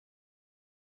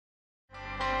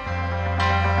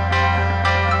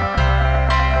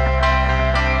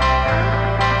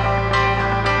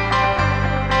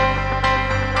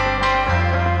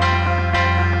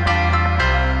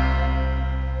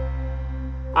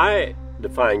I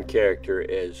define character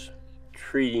as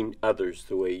treating others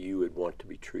the way you would want to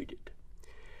be treated.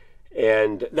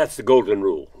 And that's the golden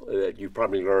rule that you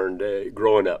probably learned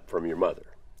growing up from your mother.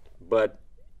 But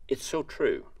it's so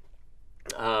true.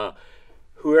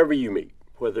 Whoever you meet,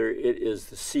 whether it is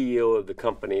the CEO of the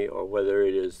company or whether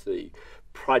it is the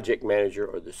project manager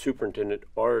or the superintendent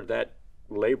or that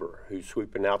laborer who's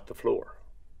sweeping out the floor,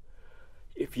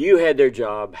 if you had their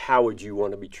job, how would you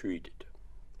want to be treated?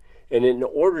 And in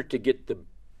order to get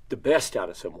the best out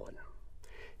of someone,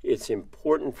 it's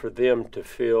important for them to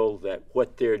feel that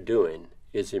what they're doing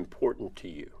is important to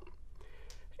you.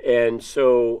 And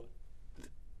so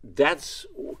that's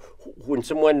when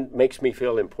someone makes me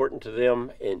feel important to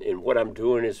them and what I'm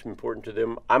doing is important to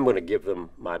them, I'm going to give them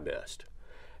my best.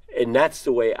 And that's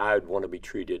the way I would want to be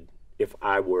treated if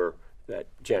I were that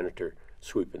janitor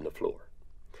sweeping the floor.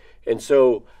 And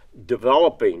so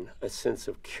developing a sense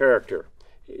of character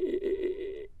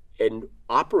and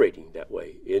operating that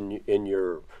way in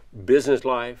your business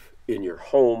life, in your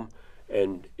home,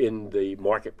 and in the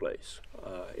marketplace,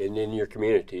 and in your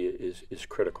community is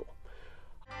critical.